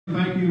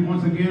Thank you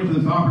once again for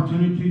this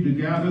opportunity to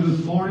gather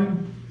this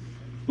morning.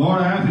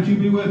 Lord, I ask that you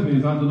be with me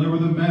as I deliver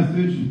the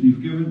message.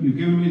 You've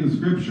given me the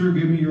scripture,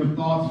 give me your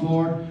thoughts,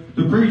 Lord,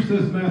 to preach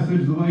this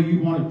message the way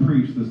you want it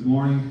preached this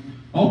morning.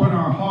 Open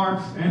our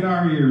hearts and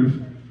our ears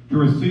to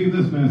receive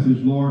this message,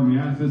 Lord. We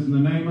ask this in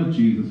the name of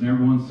Jesus. And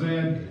everyone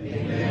said,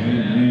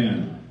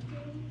 Amen.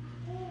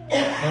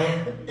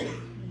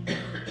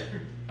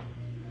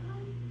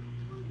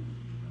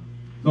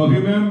 So if you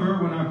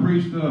remember when I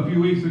preached a few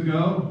weeks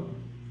ago,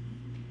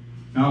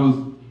 I was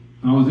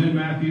in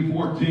Matthew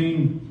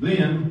 14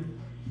 then,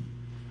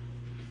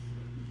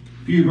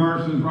 a few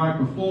verses right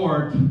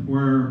before it,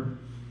 where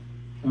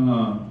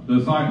the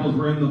disciples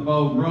were in the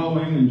boat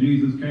rowing, and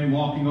Jesus came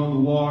walking on the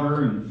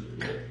water, and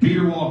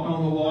Peter walked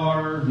on the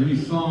water, then he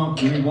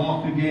sunk, then he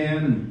walked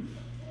again, and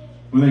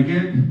when they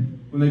get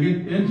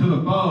into the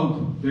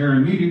boat, they're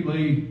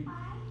immediately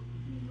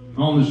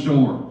on the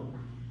shore,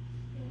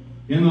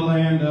 in the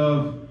land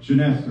of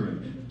Gennesaret.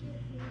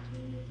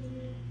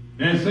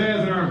 And it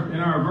says in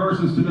our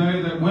verses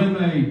today that when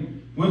they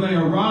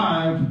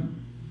arrived,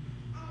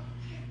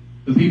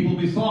 the people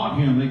besought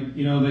him.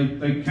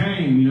 They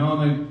came,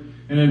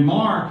 and in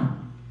Mark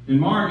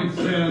it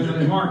says,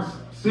 in Mark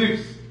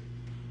 6,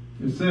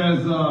 it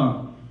says,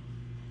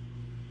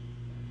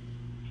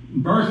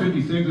 verse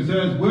 56, it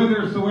says,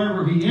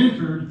 whithersoever he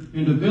entered,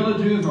 into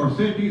villages or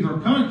cities or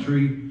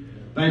country,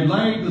 they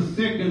laid the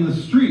sick in the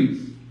streets,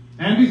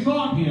 and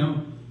besought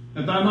him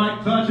that they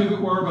might touch, if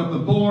it were but the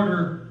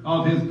border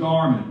of his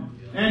garment.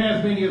 And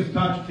as many as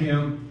touched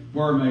him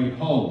were made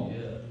whole.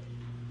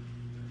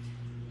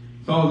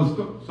 So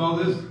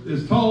this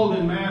is told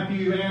in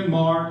Matthew and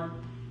Mark.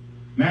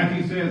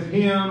 Matthew says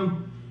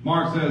him,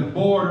 Mark says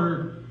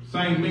border,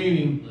 same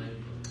meaning.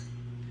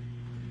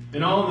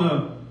 And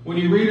when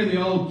you read in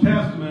the Old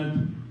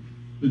Testament,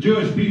 the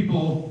Jewish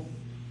people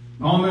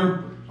on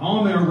their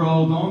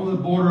robes, on the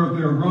border of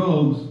their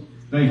robes,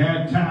 they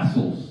had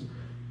tassels,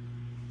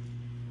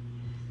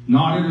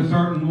 knotted a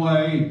certain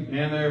way,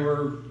 and they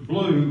were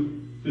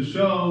blue to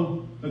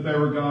show that they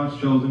were God's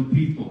chosen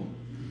people.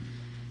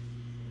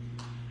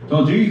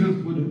 So Jesus,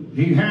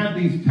 he had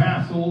these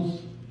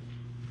tassels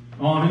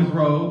on his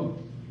robe,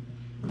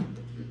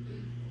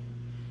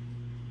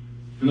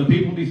 and the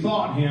people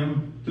besought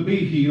him to be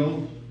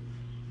healed.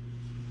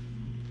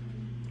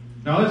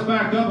 Now let's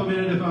back up a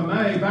minute, if I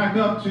may, back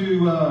up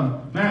to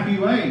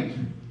Matthew 8,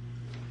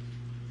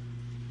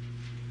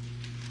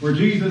 where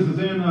Jesus is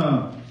in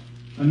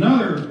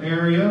another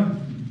area.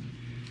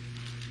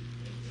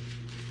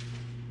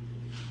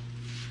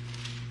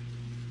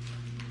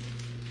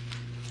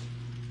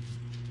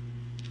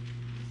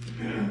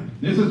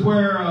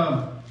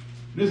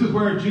 This is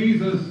where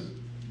Jesus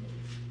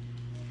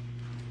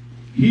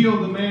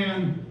healed the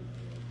man.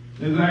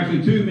 There's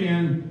actually two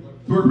men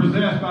who were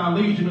possessed by a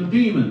legion of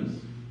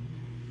demons.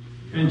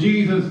 And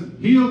Jesus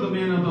healed the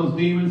men of those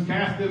demons,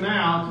 cast them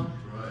out.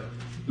 Right.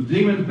 The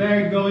demons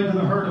begged to go into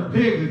the herd of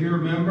pigs, if you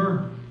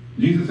remember.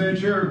 Jesus said,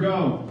 sure,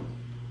 go.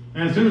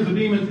 And as soon as the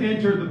demons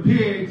entered the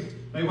pigs,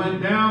 they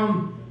went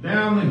down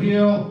the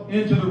hill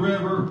into the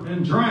river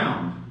and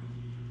drowned.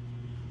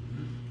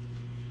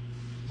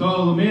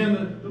 So the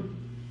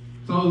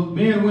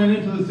men went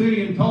into the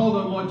city and told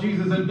them what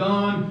Jesus had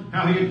done,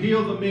 how he had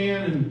healed the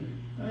men,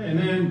 and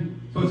then,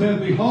 so it says,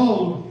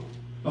 behold,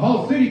 the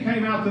whole city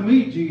came out to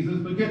meet Jesus,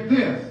 but get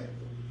this,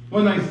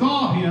 when they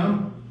saw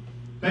him,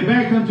 they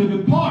begged him to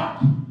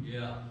depart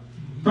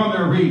from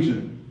their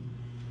region.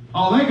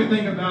 All they could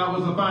think about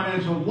was the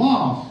financial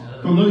loss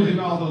from losing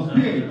all those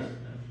pigs.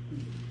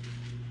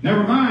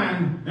 Never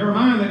mind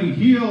that he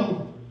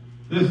healed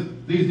these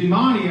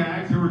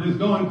demoniacs who were just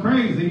going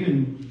crazy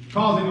and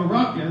causing a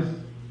ruckus.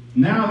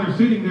 Now they're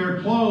sitting there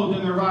clothed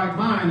in their right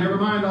mind. Never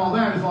mind all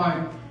that. It's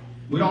like,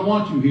 we don't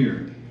want you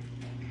here.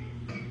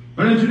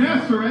 But in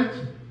Gennesaret,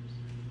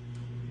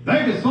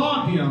 they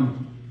besought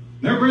him.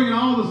 They're bringing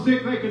all the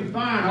sick they can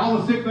find, all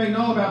the sick they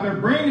know about. They're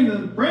bringing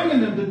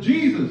them to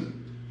Jesus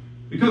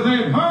because they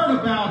had heard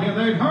about him.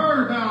 They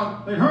heard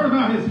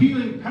about his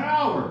healing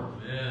power.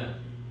 Yeah.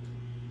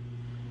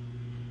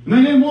 And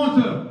they didn't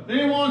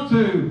want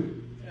to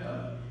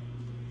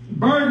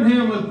burden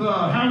him with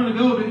having to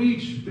go to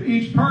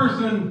each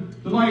person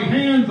to lay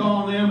hands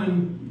on them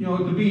and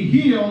to be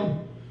healed.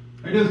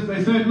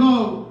 They said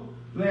no.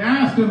 They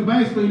asked him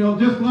basically,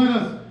 just let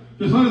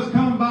us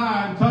come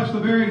by and touch the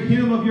very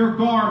hem of your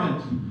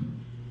garment.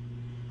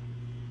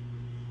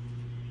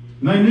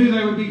 And they knew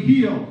they would be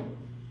healed.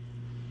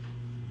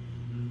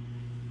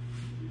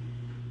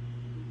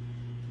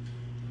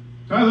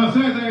 So as I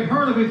said, they had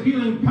heard of his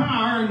healing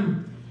power,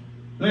 and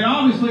they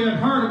obviously had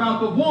heard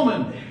about the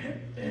woman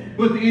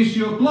with the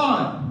issue of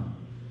blood.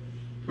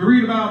 We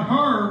read about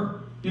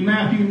her in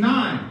Matthew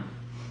 9.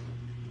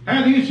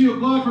 Had the issue of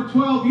blood for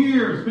 12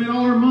 years, spent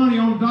all her money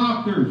on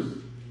doctors.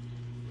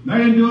 They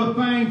didn't do a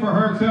thing for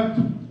her except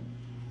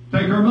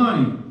take her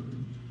money.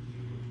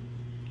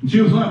 And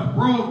she was left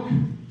broke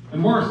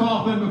and worse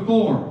off than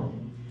before.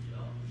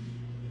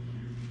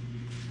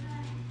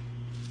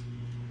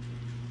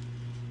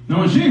 Now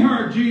when she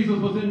heard Jesus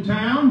was in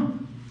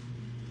town,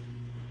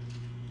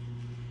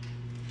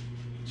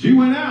 She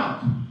went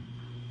out.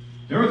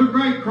 There was a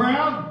great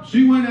crowd.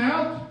 She went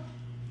out,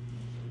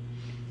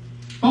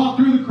 fought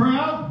through the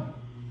crowd.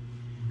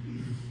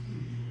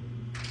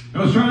 It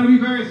was trying to be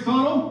very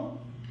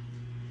subtle.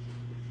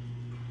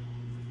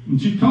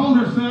 And she told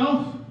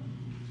herself,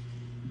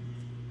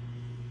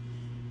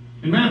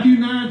 in Matthew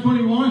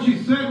 9:21, she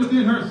said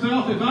within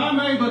herself, if I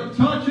may but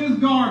touch his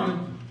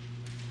garment,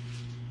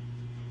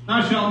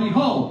 I shall be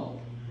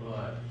whole.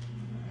 Right.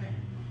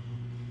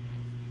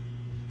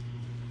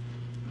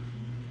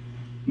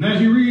 And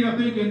as you read, I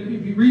think,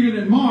 if you read it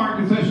in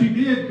Mark, it says she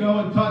did go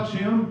and touch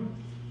him,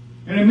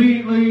 and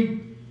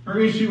immediately her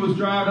issue was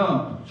dried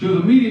up. She was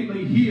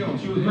immediately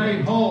healed. She was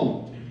made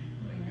whole.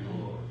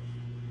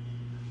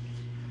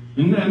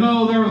 And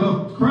though there was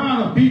a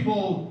crowd of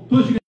people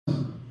pushing us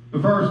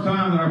the first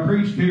time that I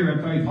preached here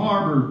at Faith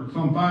Harbor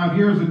some 5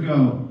 years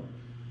ago,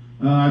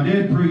 I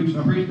preached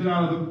it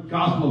out of the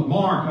Gospel of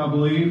Mark, I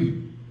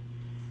believe.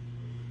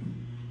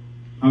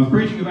 I was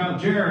preaching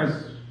about Jairus.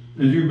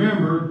 As you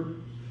remember,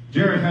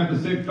 Jairus had the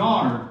sick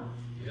daughter.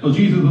 So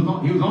Jesus was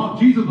on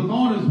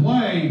his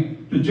way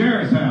to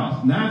Jairus'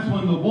 house. And that's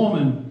when the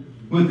woman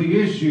with the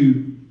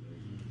issue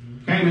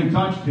came and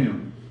touched him.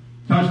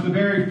 Touched the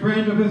very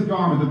fringe of his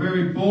garment, the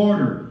very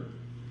border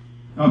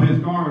of his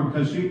garment,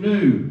 because she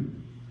knew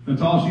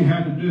that's all she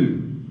had to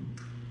do.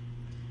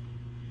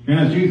 And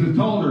as Jesus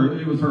told her,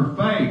 it was her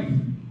faith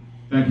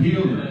that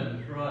healed her. Yeah,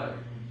 that's right.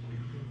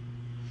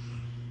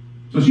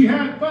 So she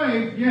had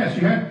faith. Yes,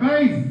 she had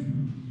faith.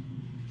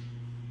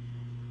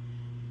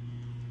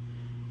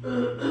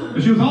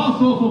 But she was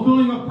also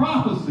fulfilling a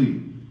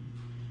prophecy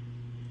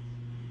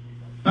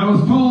that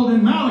was told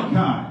in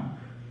Malachi.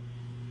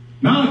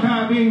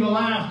 Malachi being the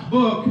last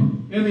book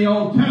in the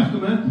Old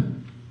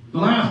Testament, the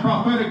last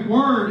prophetic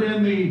word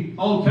in the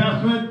Old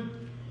Testament.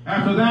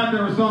 After that,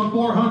 there were some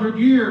 400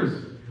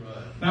 years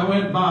that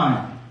went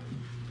by.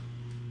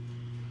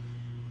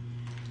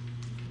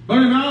 But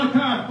in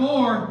Malachi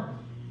 4,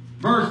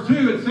 verse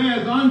 2, it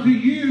says, unto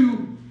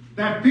you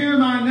that fear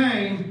my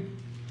name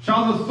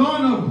shall the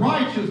Son of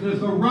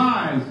Righteousness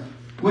arise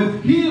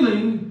with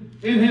healing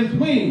in his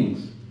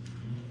wings.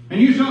 And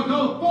you shall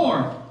go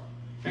forth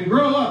and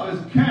grow up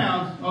as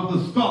calves of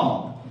the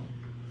stall.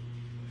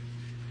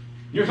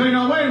 You're saying,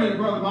 now wait a minute,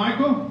 Brother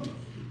Michael.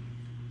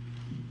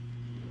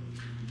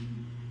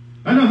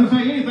 That doesn't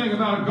say anything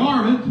about a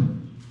garment.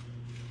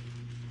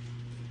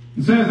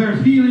 It says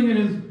there's healing in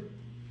his,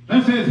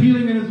 that says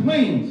healing in his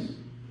wings.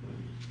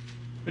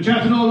 But you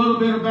have to know a little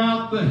bit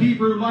about the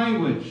Hebrew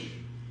language.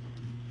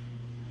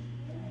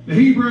 The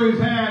Hebrews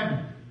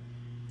had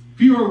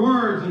fewer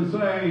words than,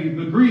 say,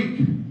 the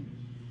Greek.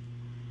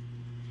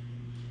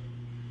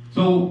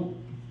 So,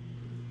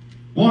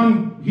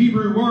 one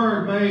Hebrew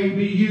word may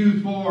be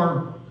used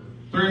for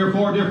 3 or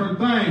 4 different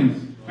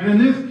things. And in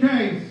this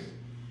case,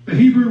 the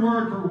Hebrew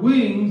word for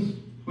wings,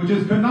 which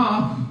is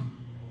kanaf,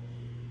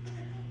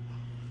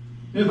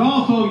 is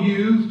also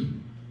used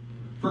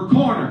for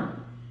corner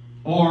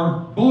or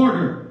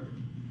border.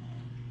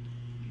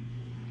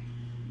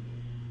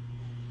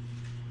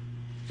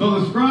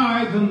 So the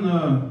scribes and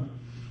the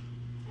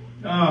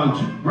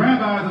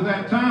rabbis of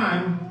that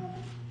time,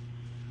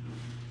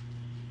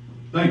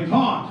 they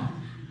taught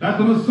that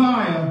the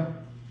Messiah,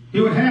 he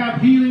would have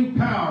healing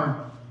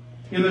power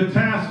in the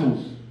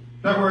tassels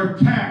that were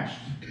attached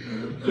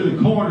to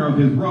the corner of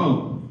his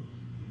robe.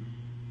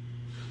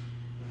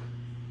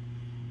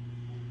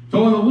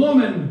 So when the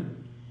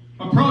woman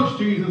approached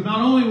Jesus,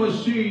 not only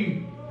was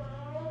she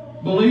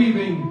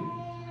believing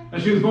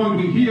that she was going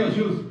to be healed,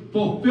 she was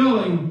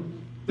fulfilling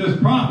this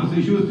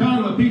prophecy. She was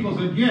telling the people,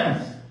 said,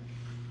 yes,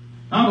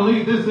 I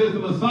believe this is the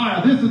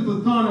Messiah. This is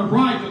the Son of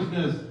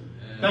Righteousness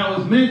that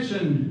was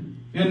mentioned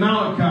in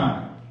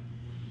Malachi.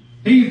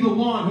 He's the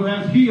one who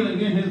has healing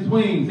in his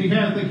wings. He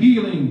has the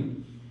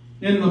healing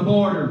in the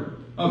border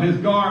of his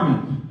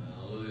garment.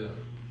 Hallelujah.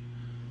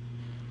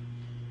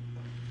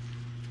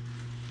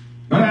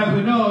 But as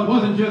we know, it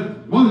wasn't just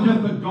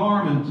the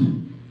garment.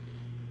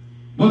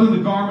 It wasn't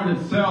the garment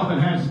itself that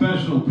had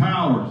special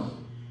powers.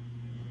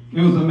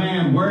 It was the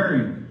man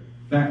wearing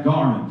that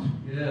garment.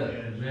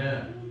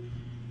 Yeah.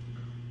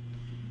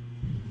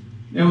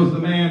 It was the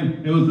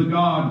man, it was the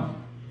God,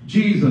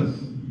 Jesus.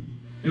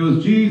 It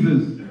was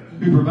Jesus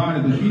who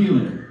provided the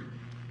healing.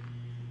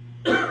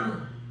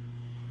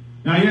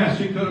 Now, yes,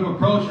 she could have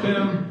approached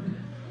him,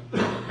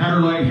 had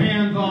her lay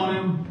hands on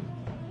him,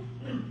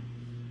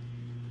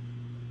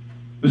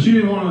 but she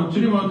didn't want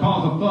to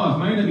cause a fuss,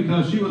 mainly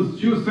because she was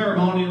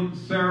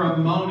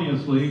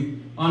ceremoniously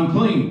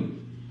unclean.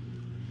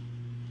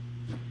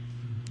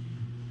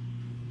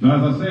 So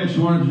as I said, she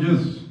wanted to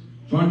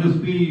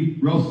just be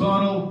real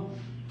subtle,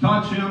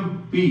 touch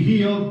him, be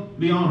healed,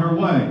 be on her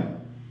way.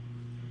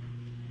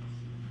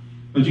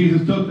 But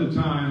Jesus took the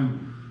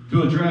time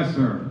to address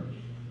her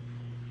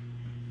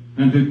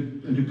and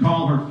to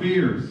calm her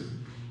fears.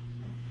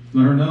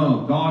 Let her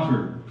know,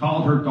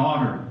 called her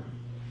daughter.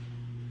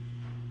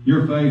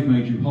 Your faith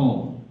made you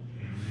whole.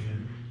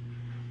 Amen.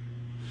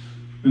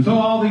 And so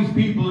all these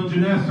people in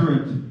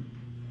Gennesaret,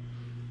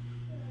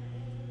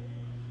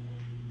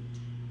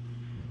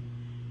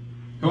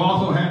 who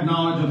also had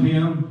knowledge of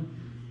him.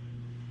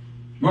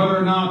 Whether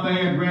or not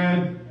they had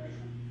read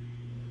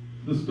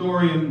the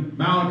story in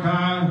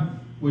Malachi,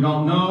 we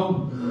don't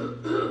know.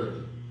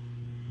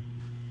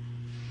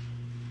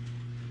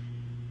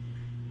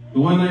 But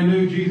when they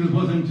knew Jesus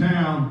was in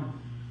town,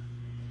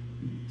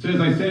 it says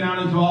they sent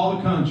out into all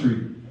the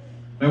country.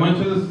 They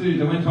went to the city.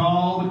 They went to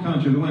all the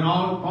country. They went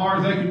all as far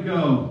as they could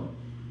go.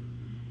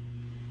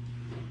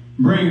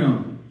 Bring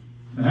them.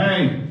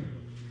 Hey,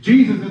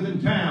 Jesus is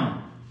in town.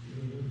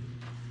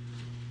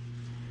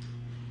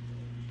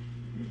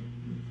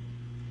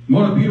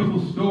 What a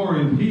beautiful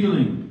story of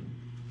healing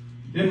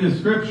in the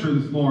scripture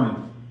this morning.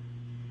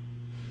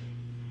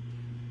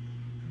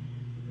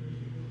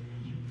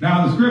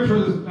 Now the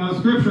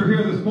scripture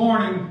here this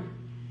morning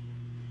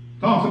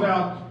talks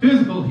about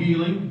physical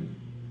healing,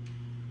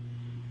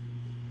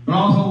 but I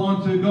also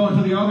want to go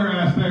into the other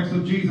aspects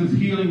of Jesus'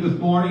 healing this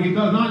morning. He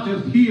does not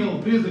just heal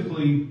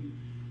physically.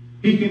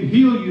 He can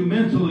heal you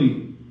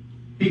mentally.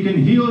 He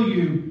can heal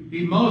you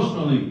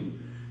emotionally.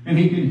 And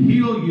he can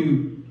heal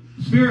you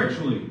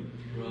spiritually.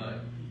 Right.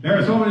 There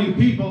are so many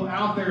people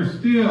out there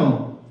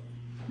still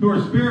who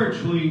are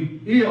spiritually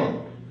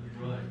ill.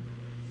 Right.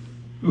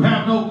 Who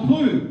have no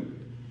clue.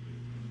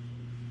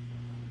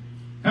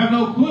 Have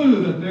no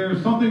clue that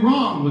there's something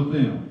wrong with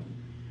them.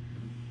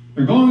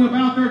 They're going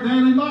about their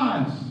daily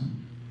lives,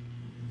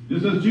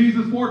 just as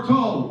Jesus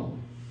foretold.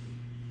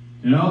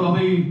 You know,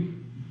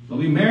 they'll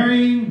be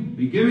marrying,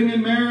 be giving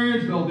in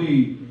marriage. There'll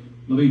be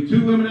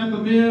two women at the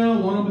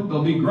mill.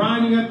 They'll be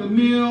grinding at the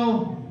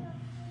mill.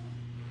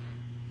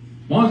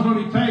 One's going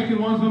to be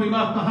taken, one's going to be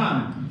left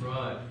behind.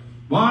 Right.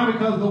 Why?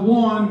 Because the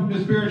one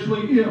is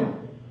spiritually ill.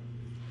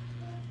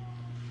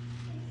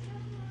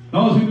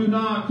 Those who do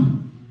not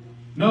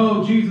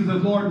know Jesus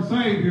as Lord and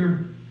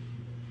Savior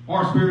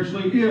are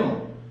spiritually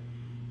ill.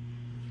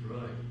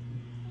 Right.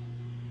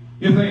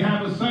 If they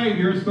have a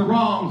Savior, it's the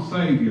wrong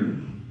Savior.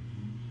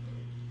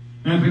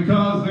 And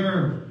because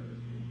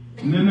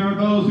and then there are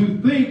those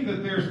who think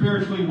that they're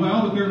spiritually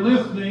well, but they're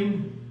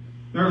listening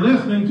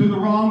to the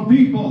wrong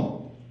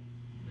people.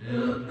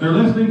 They're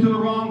listening to the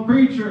wrong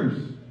preachers.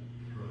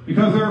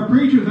 Because there are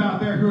preachers out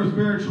there who are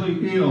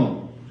spiritually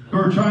ill, who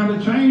are trying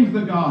to change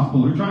the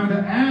gospel, who are trying to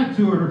add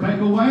to it or take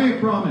away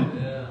from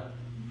it. Yeah.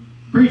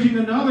 Preaching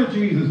another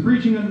Jesus,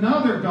 preaching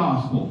another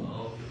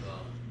gospel.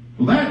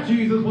 Well, that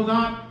Jesus will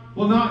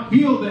not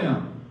heal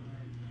them.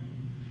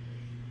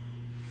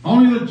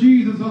 Only the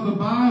Jesus of the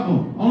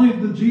Bible, only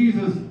the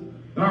Jesus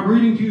that I'm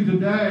reading to you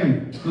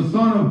today, the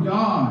Son of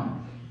God,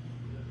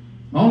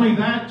 only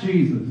that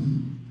Jesus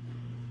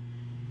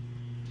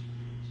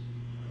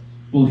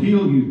will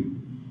heal you.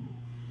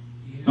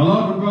 I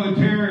love when Brother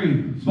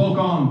Terry spoke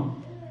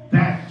on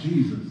that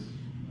Jesus.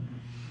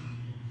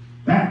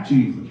 That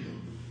Jesus.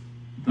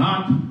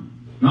 Not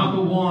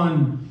the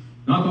one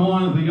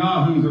that the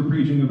Yahoos are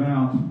preaching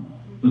about,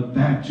 but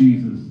that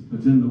Jesus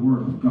that's in the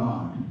Word of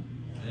God.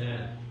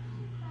 Yeah.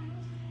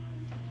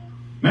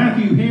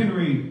 Matthew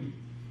Henry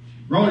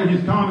wrote in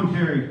his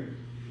commentary,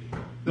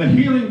 the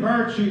healing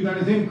virtue that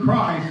is in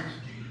Christ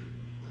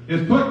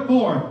is put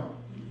forth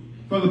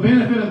for the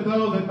benefit of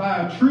those that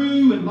by a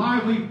true and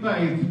lively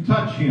faith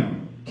touch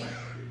him.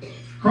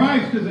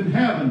 Christ is in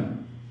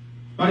heaven,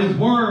 but his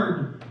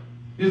word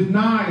is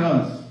nigh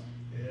us,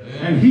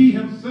 and he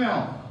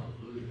himself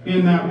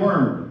in that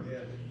word.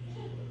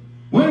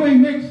 When we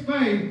mix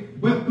faith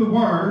with the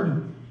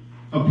word,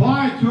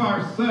 apply it to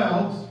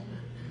ourselves,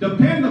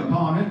 depend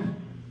upon it,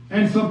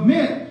 and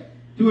submit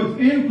to its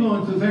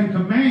influences and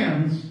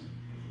commands,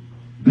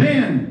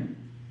 then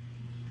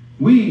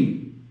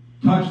we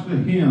touch the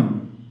hem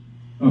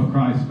of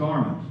Christ's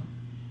garment.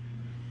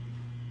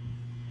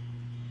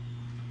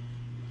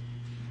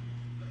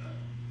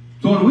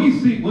 So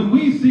when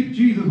we seek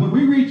Jesus, when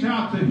we reach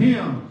out to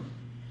him,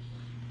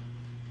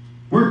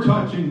 we're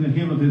touching the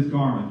hem of his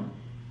garment.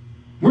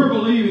 We're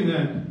believing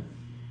that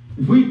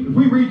if we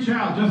reach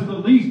out just the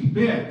least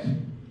bit,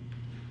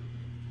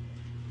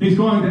 he's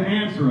going to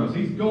answer us.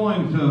 He's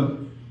going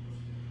to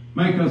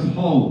make us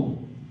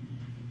whole.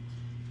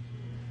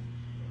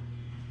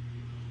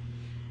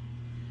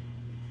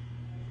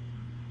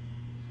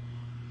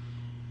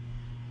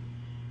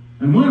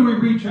 And when we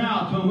reach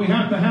out to him, we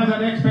have to have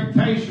that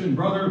expectation.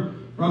 Brother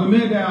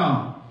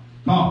Middow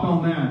talked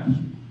on that.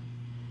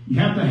 You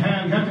have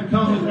to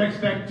come with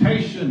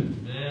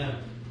expectation. Yeah.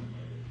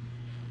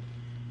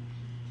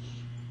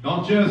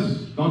 Don't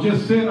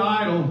just sit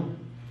idle.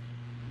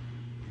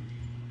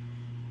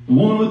 The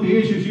woman with the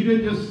issue, she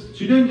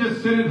didn't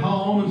just sit at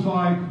home and it's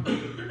like,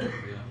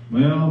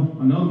 well,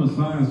 I know the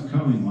Messiah's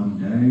coming one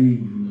day.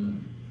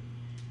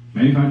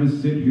 Maybe if I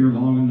just sit here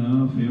long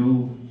enough,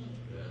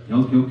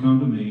 he'll come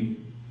to me.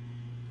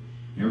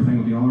 Everything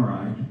will be all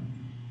right.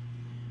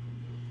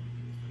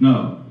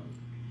 No,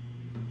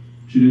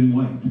 she didn't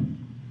wait.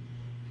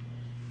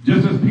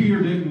 Just as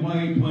Peter didn't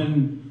wait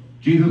when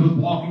Jesus was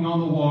walking on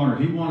the water.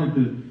 He wanted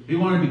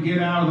to get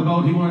out of the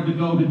boat. He wanted to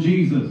go to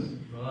Jesus.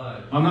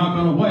 Right. I'm not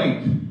going to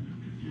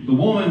wait. The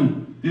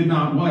woman did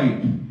not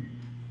wait.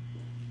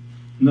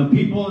 And the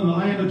people in the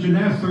land of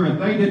Gennesaret,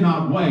 they did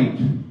not wait.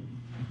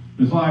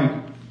 It's like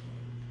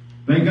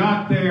they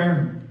got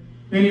there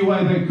any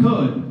way they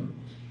could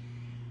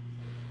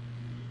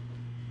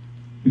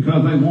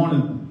because they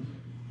wanted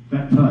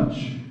that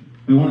touch.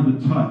 They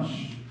wanted to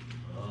touch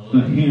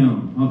the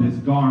hem of his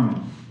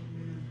garment.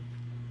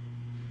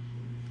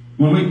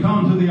 When we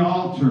come to the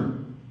altar,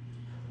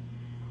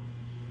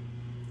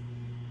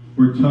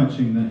 we're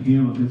touching the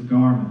hem of his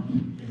garment.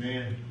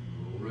 Amen.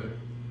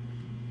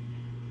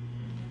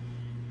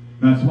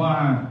 That's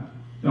why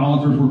the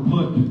altars were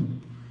put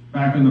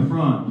back in the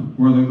front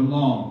where they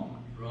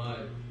belong. Right.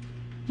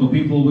 So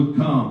people would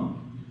come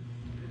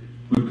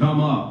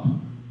up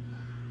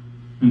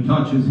and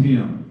touch his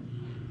hem.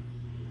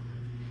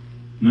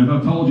 And as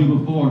I've told you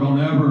before, don't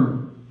ever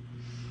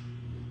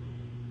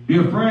be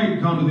afraid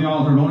to come to the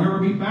altar. Don't ever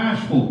be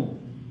bashful.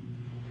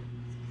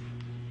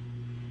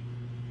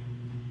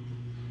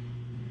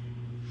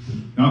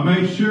 I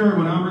make sure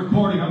when I'm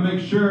recording, I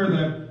make sure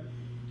that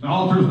the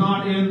altar is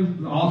not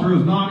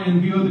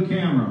in view of the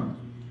camera.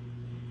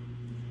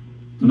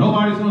 So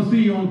nobody's going to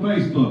see you on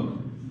Facebook.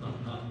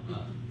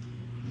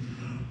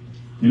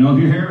 You know,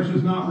 if your hair is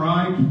just not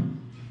right,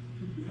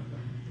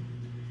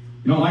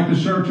 you don't like the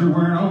shirt you're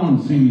wearing, I don't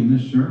want to see me in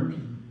this shirt.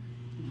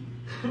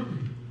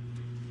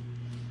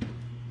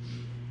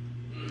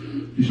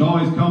 You should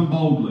always come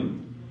boldly.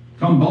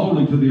 Come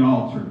boldly to the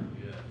altar.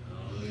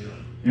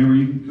 Amber,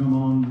 you can come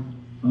on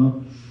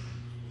up,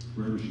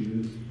 wherever she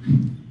is.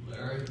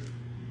 Larry?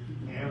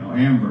 Oh,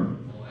 Amber.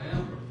 Oh,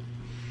 Amber.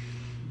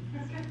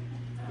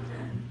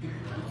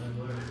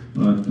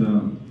 But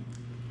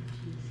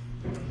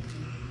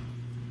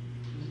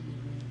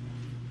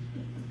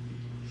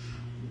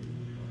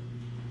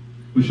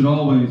we should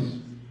always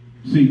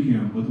seek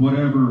him with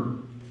whatever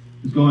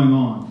is going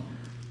on,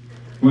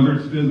 whether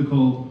it's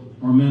physical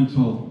or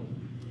mental,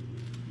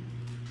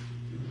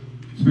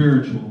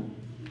 spiritual.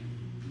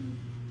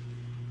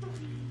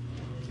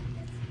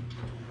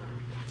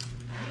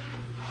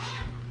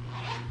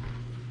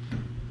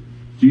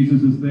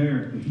 Jesus is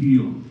there to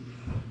heal.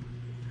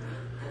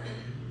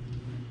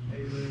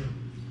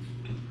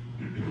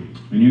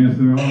 And yes,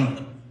 there are.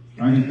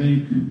 I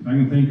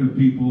can think of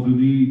people who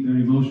need that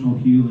emotional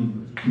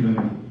healing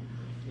today.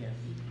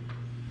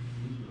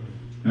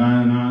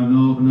 And I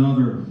know of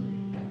another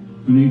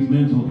who needs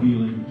mental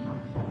healing.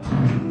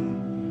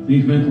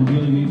 Needs mental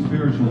healing, needs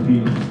spiritual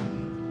healing.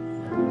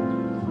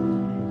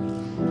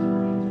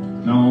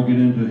 Now I won't get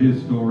into his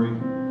story.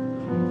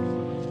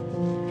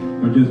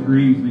 It just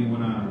grieves me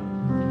when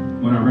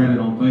I read it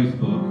on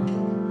Facebook.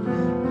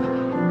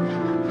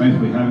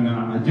 Basically having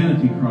an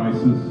identity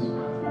crisis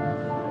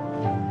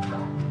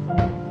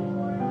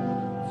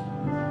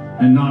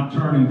and not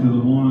turning to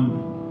the one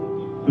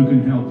who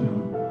can help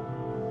him,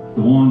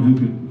 the one who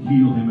can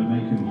heal him and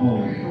make him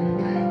whole.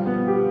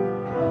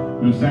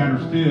 And sadder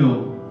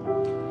still,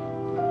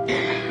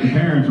 the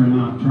parents are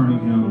not turning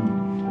him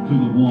to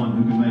the one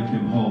who can make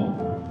him whole.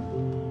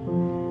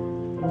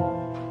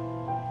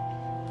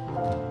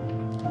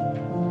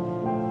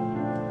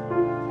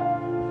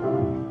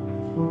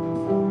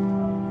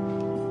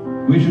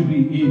 We should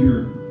be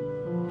eager,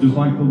 just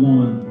like the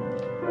woman.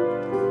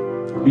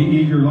 Be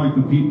eager like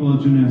the people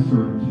of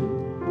Gennesaret.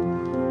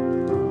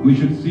 We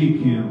should seek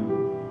him.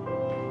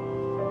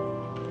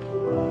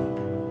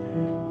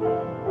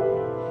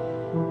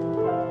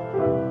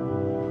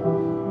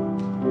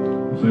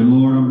 Say,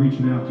 Lord, I'm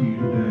reaching out to you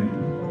today.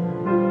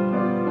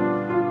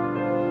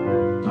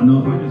 I know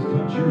if I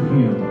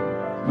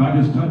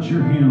just touch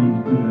your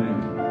hem today,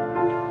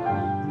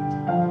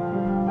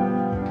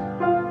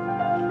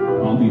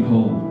 I'll be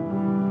whole.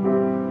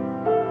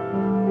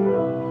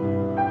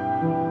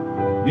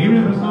 Even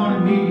if it's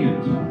not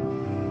immediate,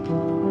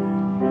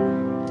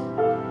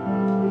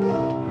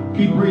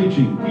 keep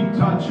reaching, keep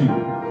touching,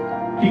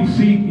 keep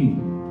seeking,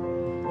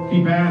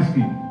 keep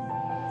asking.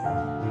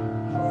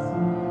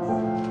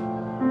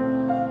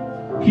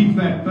 Keep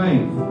that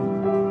faith.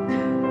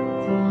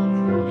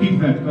 Keep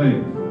that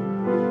faith.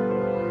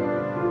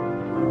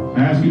 I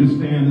ask you to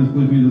stand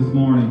with me this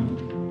morning.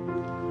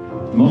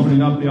 I'm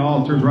opening up the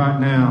altars right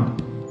now.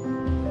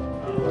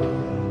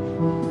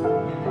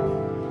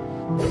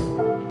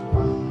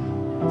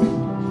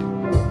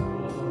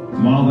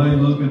 While they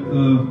look at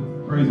the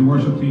praise and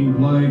worship team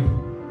play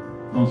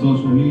on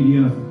social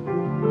media,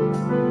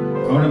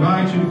 I would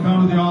invite you to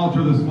come to the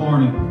altar this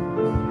morning.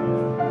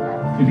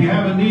 If you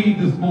have a need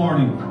this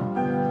morning,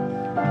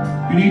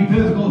 if you need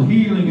physical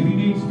healing, if you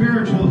need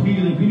spiritual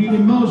healing, if you need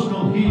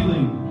emotional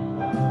healing,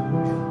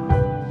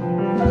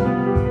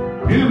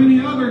 if you have any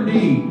other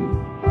need,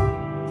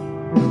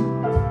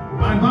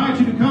 I invite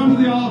you to come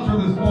to the altar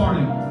this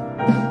morning.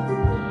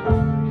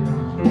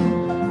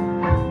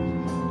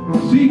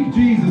 Seek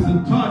Jesus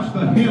and touch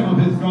the hem of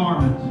his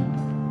garment.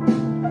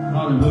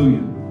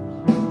 Hallelujah.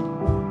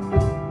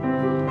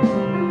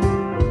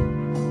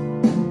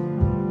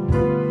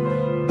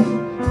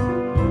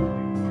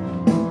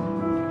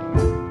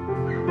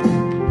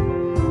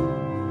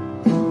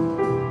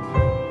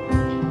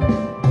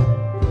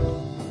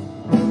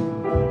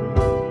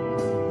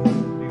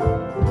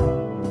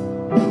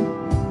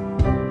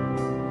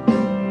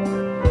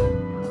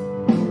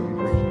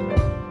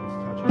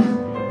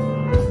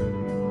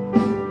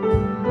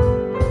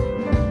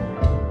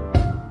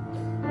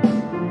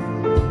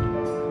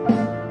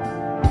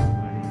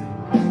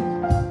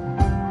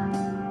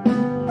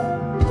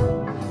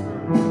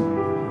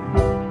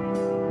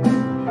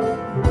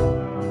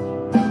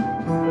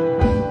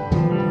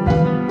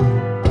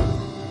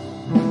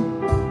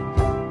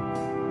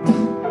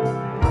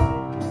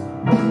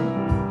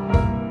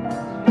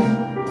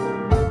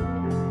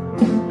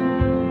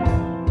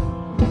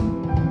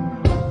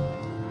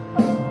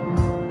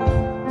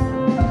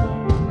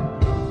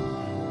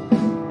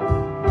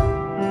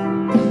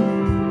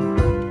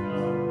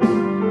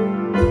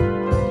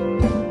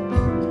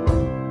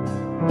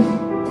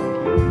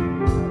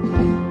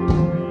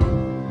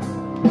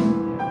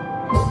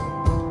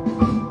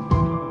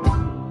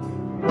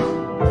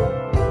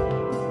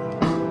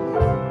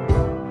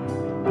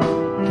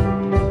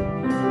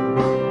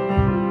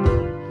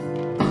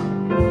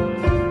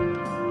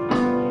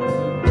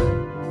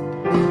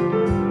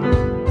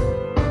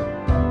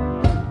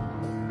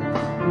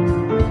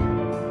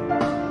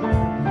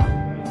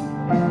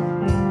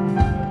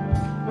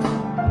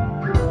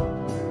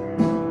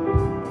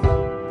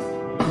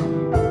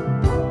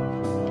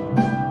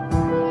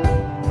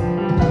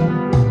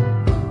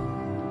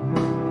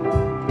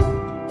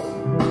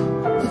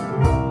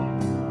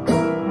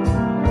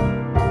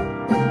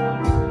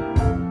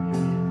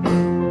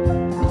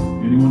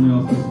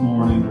 this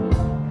morning,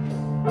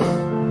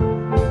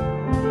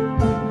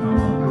 come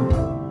up.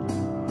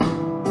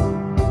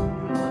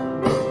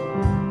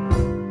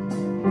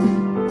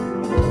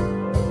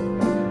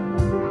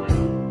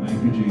 Thank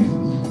you,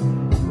 Jesus.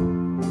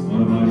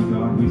 What a mighty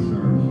God we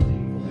serve.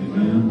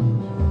 Amen.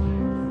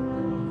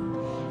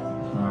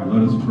 All right,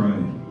 let us pray.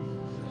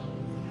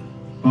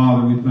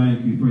 Father, we thank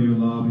you for your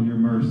love and your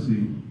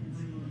mercy.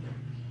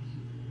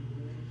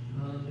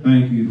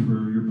 Thank you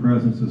for your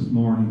presence this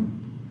morning.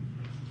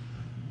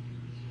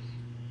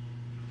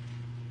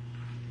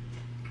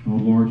 Oh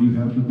Lord, you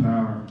have the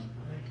power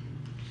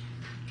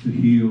to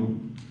heal,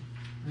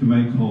 to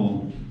make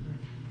whole.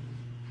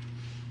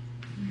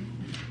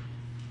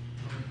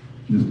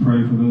 Just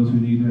pray for those who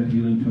need that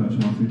healing touch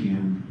once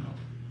again.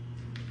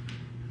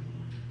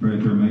 Pray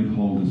that they're made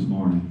whole this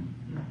morning.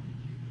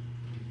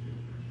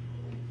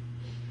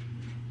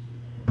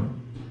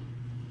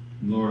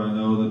 Lord, I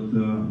know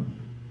that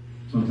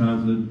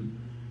sometimes the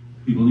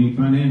people need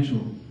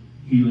financial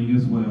healing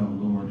as well,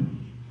 Lord.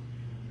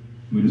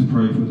 We just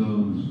pray for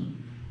those.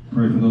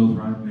 Pray for those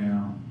right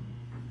now.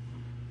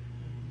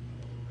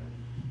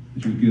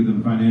 That you give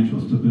them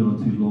financial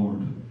stability,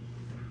 Lord.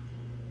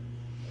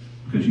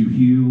 Because you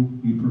heal,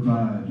 you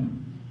provide.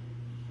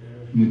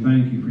 And we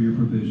thank you for your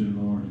provision,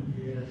 Lord.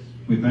 Yes.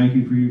 We thank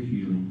you for your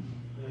healing.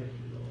 Thank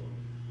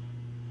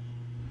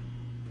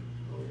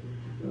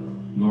you,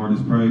 Lord. Lord,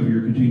 just pray for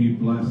your continued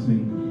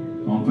blessing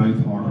on Faith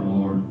Harbor,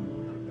 Lord.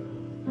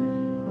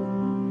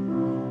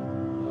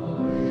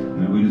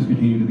 And that we just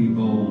continue to be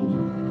bold,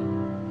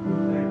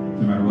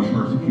 no matter what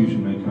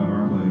persecution may come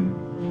our way.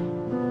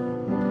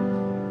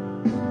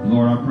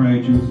 Lord, I pray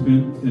that you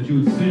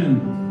would send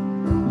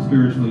the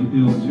spiritually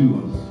ill to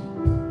us.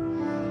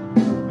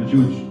 That you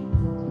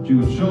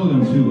would show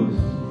them to us,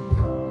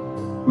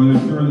 whether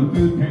it's during the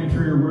food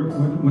pantry or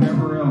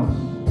whenever else,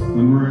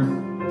 when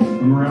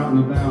we're out and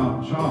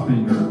about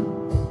shopping or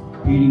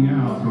eating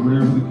out or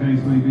whatever the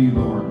case may be,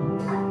 Lord.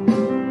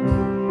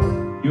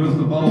 Give us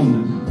the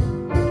boldness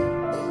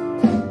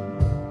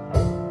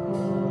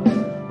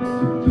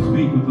to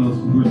speak with those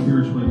who are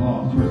spiritually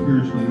lost, who are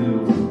spiritually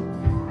ill.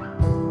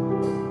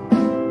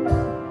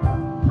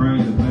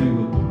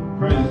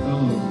 Pray that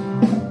those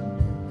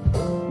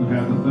would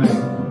have the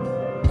faith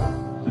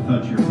to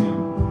touch your hem.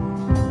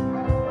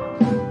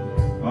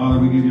 Father,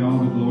 we give you all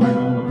the glory and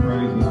all the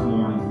praise this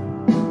morning.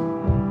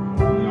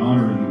 We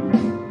honor you.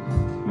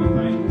 We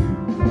thank you.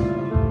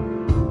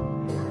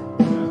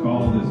 We ask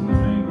all this in the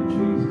name of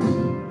Jesus.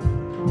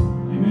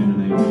 Amen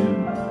and amen.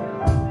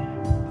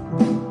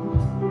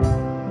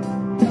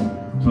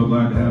 So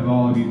glad to have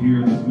all of you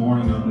here this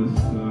morning. I'll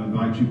just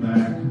invite you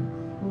back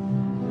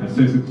at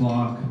 6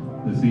 o'clock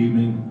this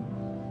evening.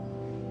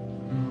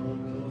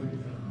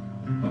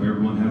 Hope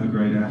everyone has a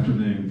great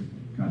afternoon.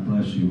 God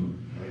bless you.